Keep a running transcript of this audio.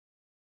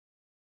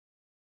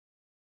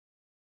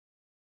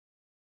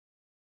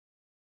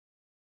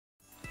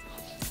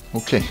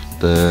Okay,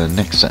 the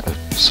next set of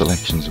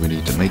selections we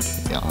need to make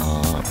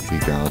are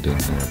regarding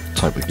the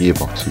type of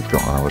gearbox we've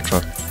got on our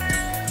truck.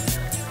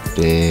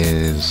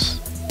 There's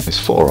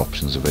 4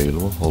 options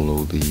available,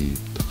 although the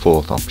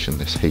fourth option,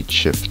 this H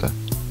shifter,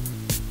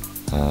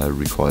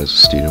 requires a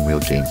steering wheel,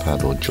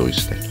 gamepad or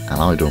joystick,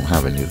 and I don't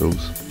have any of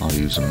those. I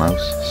use a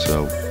mouse,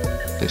 so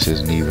this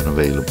isn't even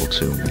available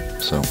to me.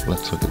 So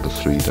let's look at the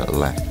 3 that are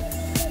left.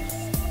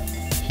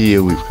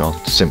 Here we've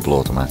got simple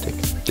automatic.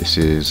 This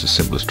is the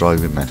simplest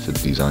driving method,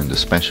 designed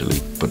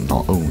especially, but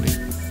not only,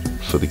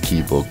 for the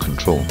keyboard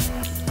control.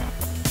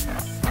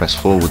 Press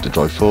forward to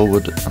drive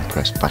forward and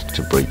press back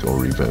to brake or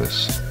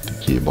reverse. The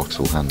gearbox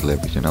will handle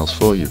everything else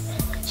for you,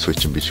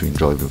 switching between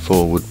driving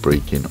forward,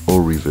 braking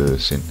or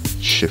reversing,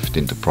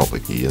 shifting to proper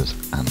gears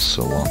and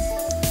so on.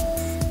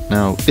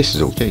 Now this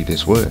is okay,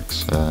 this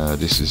works.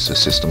 This is the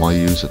system I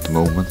use at the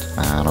moment,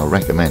 and I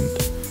recommend,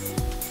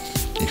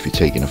 if you're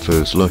taking a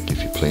first look,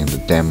 if you're playing the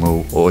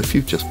demo, or if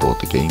you've just bought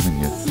the game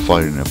and you're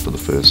firing it up for the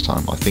first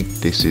time, I think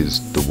this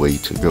is the way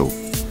to go.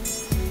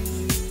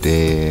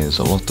 There's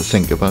a lot to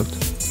think about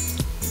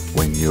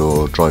when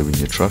you're driving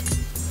your truck.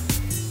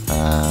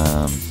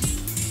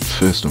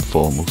 First and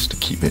foremost, to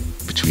keep it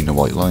between the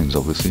white lines,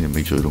 obviously, and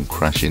make sure you don't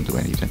crash into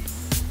anything.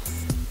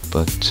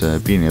 But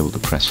being able to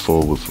press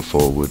forward for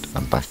forward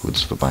and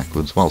backwards for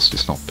backwards, whilst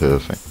it's not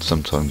perfect,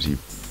 sometimes you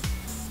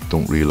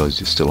don't realise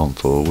you're still on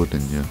forward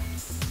and you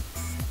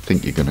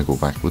think you're going to go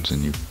backwards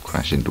and you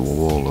crash into a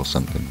wall or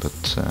something. But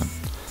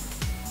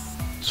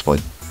just by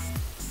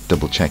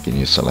double checking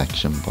your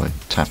selection, by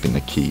tapping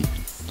the key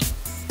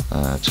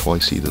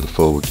twice, either the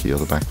forward key or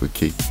the backward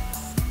key,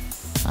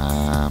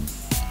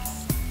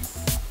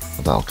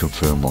 that'll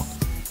confirm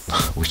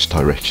which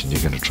direction you're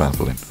going to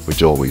travel in,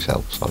 which always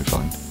helps, I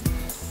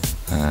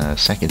find.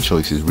 Second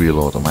choice is real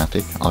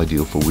automatic,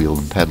 ideal for wheel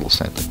and pedal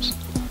setups.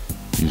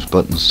 Use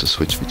buttons to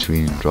switch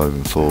between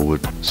driving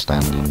forward,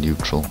 standing,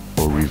 neutral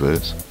or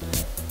reverse.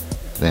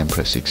 Then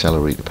press the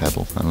accelerator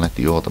pedal and let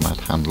the automat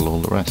handle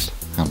all the rest.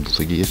 Handles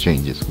the gear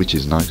changes, which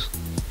is nice.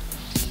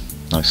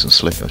 Nice and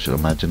slick, I should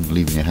imagine,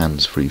 leaving your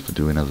hands free for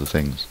doing other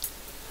things.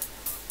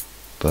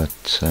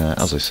 But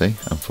as I say,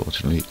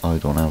 unfortunately I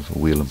don't have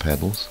wheel and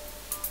pedals.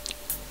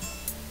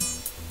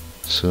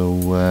 So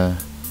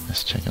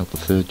let's check out the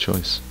third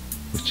choice,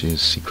 which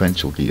is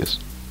sequential gears.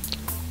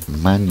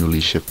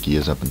 Manually shift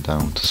gears up and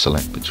down to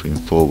select between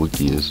forward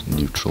gears,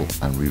 neutral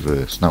and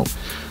reverse. Now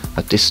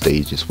at this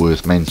stage it's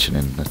worth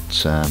mentioning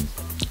that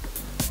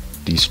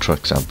these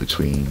trucks have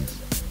between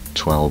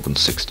 12 and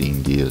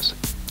 16 gears,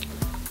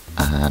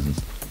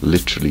 and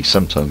literally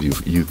sometimes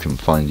you can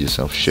find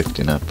yourself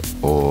shifting up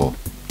or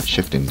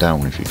shifting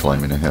down if you're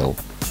climbing a hill.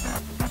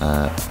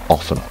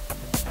 Often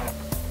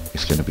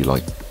it's going to be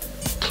like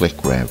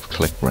click rev,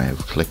 click rev,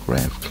 click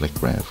rev,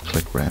 click rev,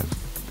 click rev,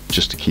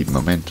 just to keep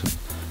momentum,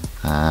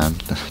 and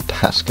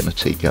that's going to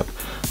take up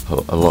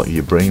a lot of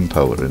your brain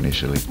power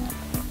initially.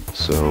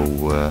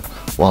 So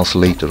whilst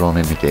later on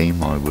in the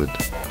game I would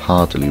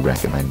heartily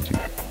recommend you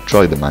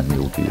try the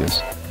manual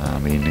gears. I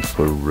mean, if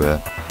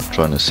we're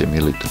trying to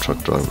simulate the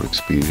truck driver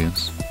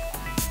experience,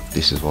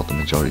 this is what the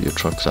majority of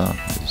trucks are,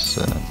 is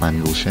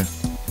manual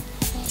shift.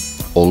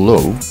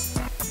 Although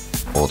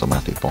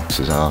automatic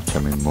boxes are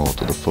coming more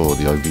to the fore.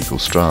 The Iveco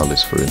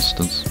Stralis, for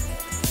instance,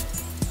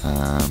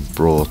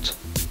 brought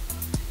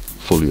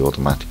fully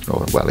automatic,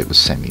 or well, it was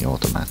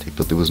semi-automatic,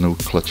 but there was no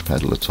clutch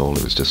pedal at all,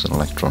 it was just an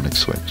electronic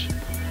switch.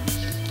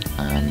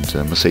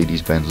 And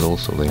Mercedes-Benz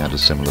also, they had a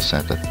similar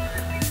setup.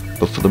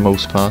 But for the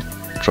most part,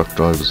 truck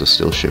drivers are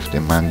still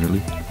shifting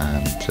manually,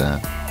 and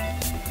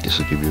this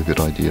will give you a good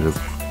idea of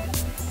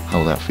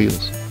how that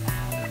feels.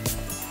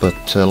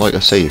 But like I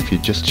say, if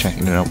you're just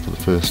checking it out for the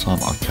first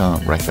time, I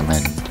can't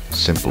recommend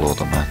simple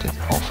automatic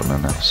often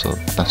enough, so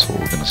that's what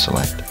we're going to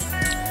select.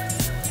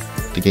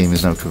 The game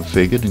is now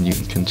configured, and you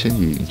can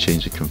continue. You can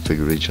change the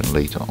configuration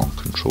later on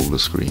controller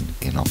screen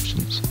in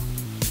options.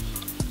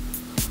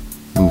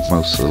 Move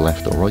mouse to the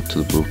left or right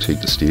to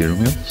rotate the steering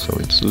wheel, so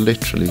it's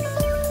literally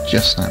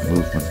just that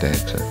movement there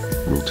to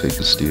rotate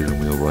the steering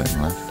wheel right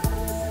and left.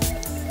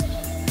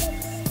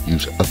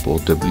 Use up or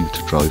W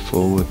to drive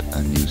forward,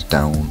 and use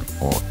down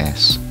or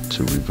S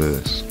to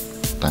reverse.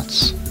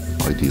 That's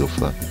ideal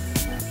for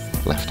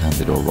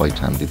left-handed or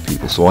right-handed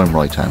people. So I'm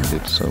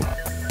right-handed, so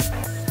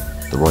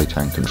the right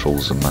hand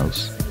controls the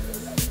mouse.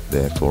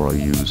 Therefore I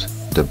use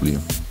W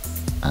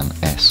and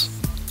S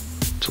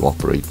to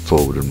operate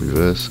forward and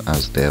reverse,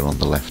 as they're on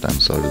the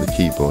left-hand side of the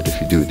keyboard.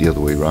 If you do it the other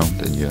way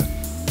around and you're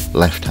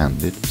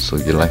left-handed, so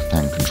your left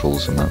hand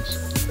controls the mouse,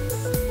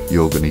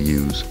 you're going to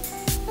use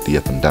the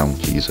up and down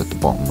keys at the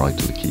bottom right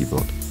of the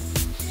keyboard.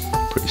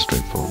 Pretty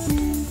straightforward.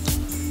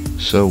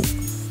 So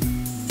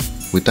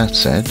with that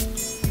said,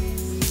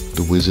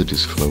 the wizard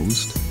is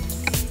closed,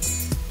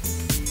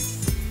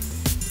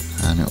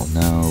 and it will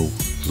now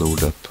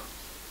load up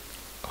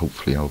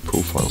hopefully our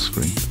profile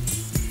screen.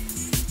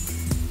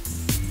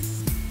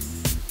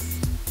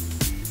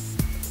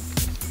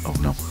 Oh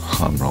no,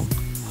 I'm wrong.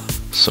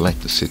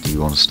 Select the city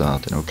you want to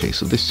start in. Okay,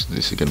 so this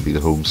is going to be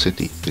the home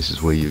city. This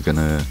is where you're going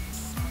to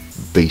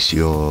base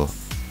your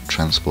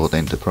Transport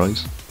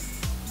Enterprise.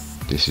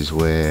 This is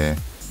where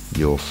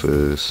your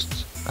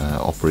first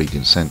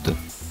operating centre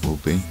will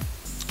be.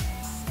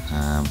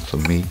 For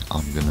me,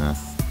 I'm gonna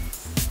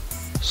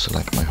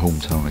select my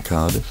hometown of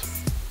Cardiff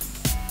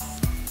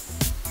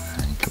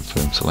and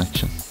confirm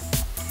selection.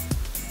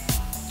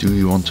 Do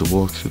you want to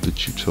walk through the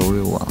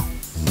tutorial? Well,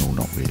 no,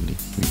 not really.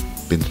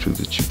 We've been through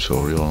the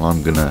tutorial, and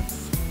I'm gonna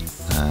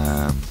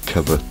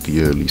cover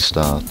the early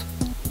start.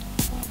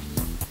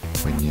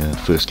 When you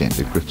first get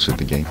into grips with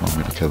the game, I'm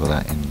going to cover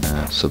that in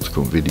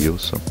subsequent videos,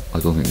 so I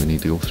don't think we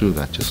need to go through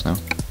that just now.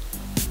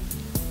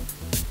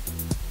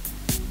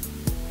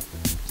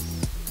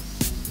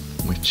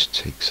 Which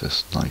takes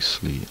us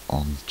nicely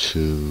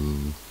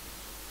onto...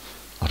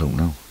 I don't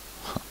know.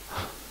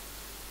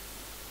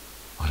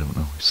 I don't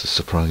know, it's a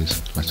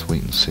surprise. Let's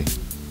wait and see.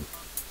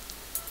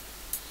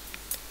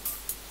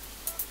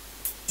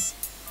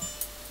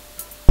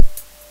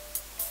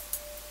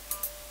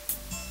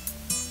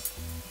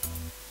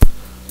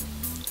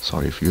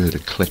 Sorry if you heard a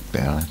click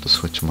there, I had to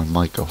switch my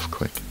mic off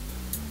quick.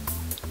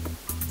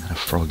 And a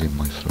frog in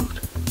my throat.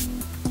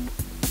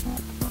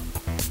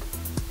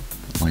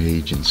 My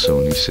aging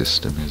Sony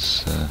system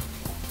is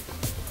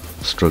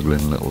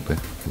struggling a little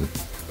bit with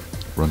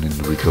running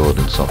the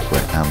recording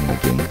software and the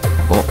game.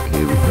 Oh,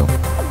 here we go.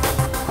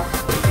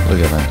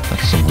 Look at that,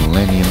 that's the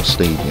Millennium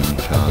Stadium in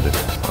Cardiff,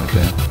 right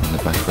there in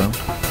the background.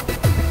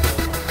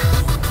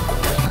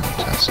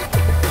 Fantastic.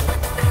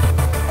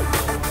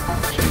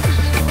 Okay,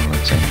 so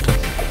let's enter.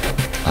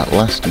 At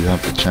last you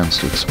have the chance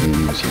to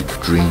experience your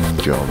dream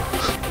job.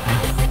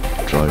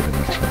 Driving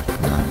a truck,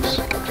 nice,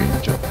 dream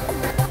job.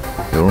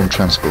 Your own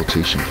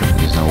transportation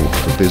company is now open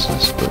for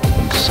business, but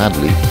you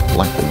sadly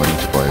lack the money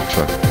to buy a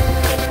truck.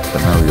 For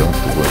now you'll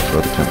have to work for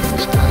other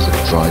companies as a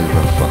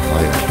driver for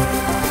hire.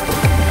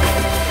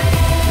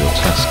 Your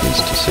task is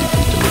to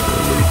safely deliver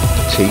a load of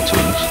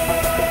potatoes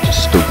to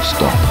Stoke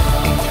Stock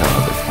in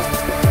Cardiff.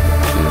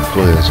 Your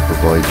employer has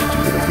provided you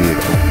with a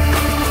vehicle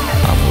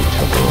and will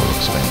cover all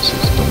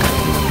expenses. Don't let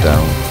anyone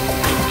down.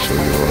 I'm sure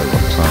you're alright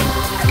on time.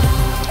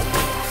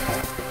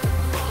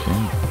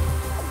 Okay.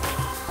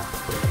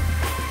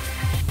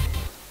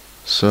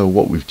 So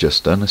what we've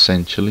just done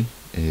essentially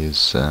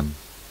is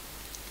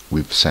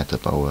we've set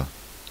up our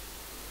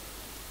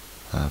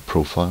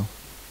profile.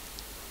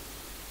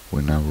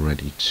 We're now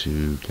ready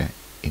to get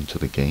into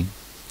the game,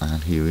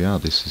 and here we are.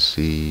 This is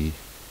the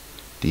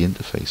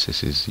interface.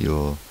 This is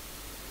your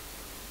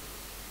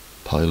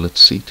pilot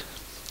seat.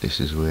 This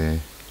is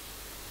where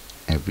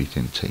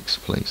everything takes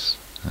place.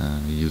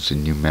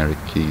 Using numeric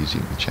keys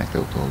you can check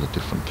out all the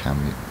different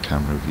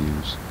camera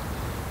views.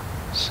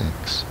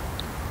 6,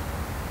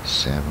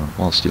 7.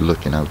 Whilst you're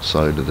looking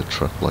outside of the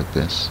truck like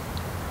this,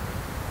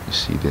 you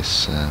see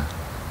this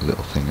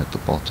little thing at the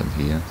bottom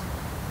here.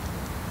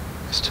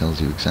 This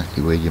tells you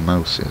exactly where your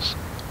mouse is.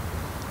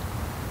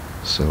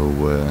 So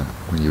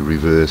when you're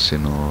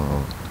reversing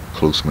or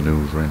close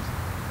manoeuvring,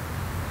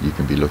 you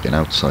can be looking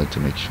outside to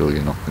make sure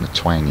you're not going to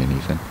twang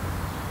anything.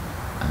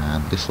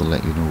 And this will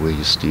let you know where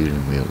your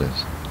steering wheel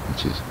is,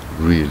 which is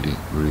really,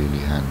 really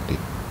handy.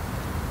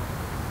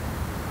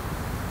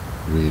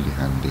 Really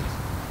handy.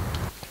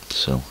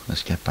 So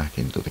let's get back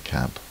into the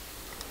cab.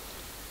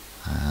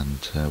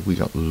 And we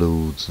got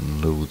loads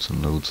and loads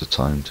and loads of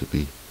time to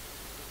be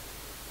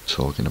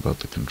talking about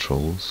the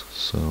controls.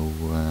 So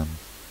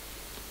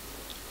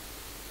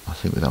I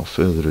think without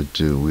further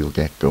ado we'll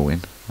get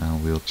going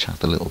and we'll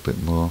chat a little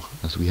bit more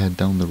as we head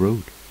down the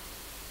road.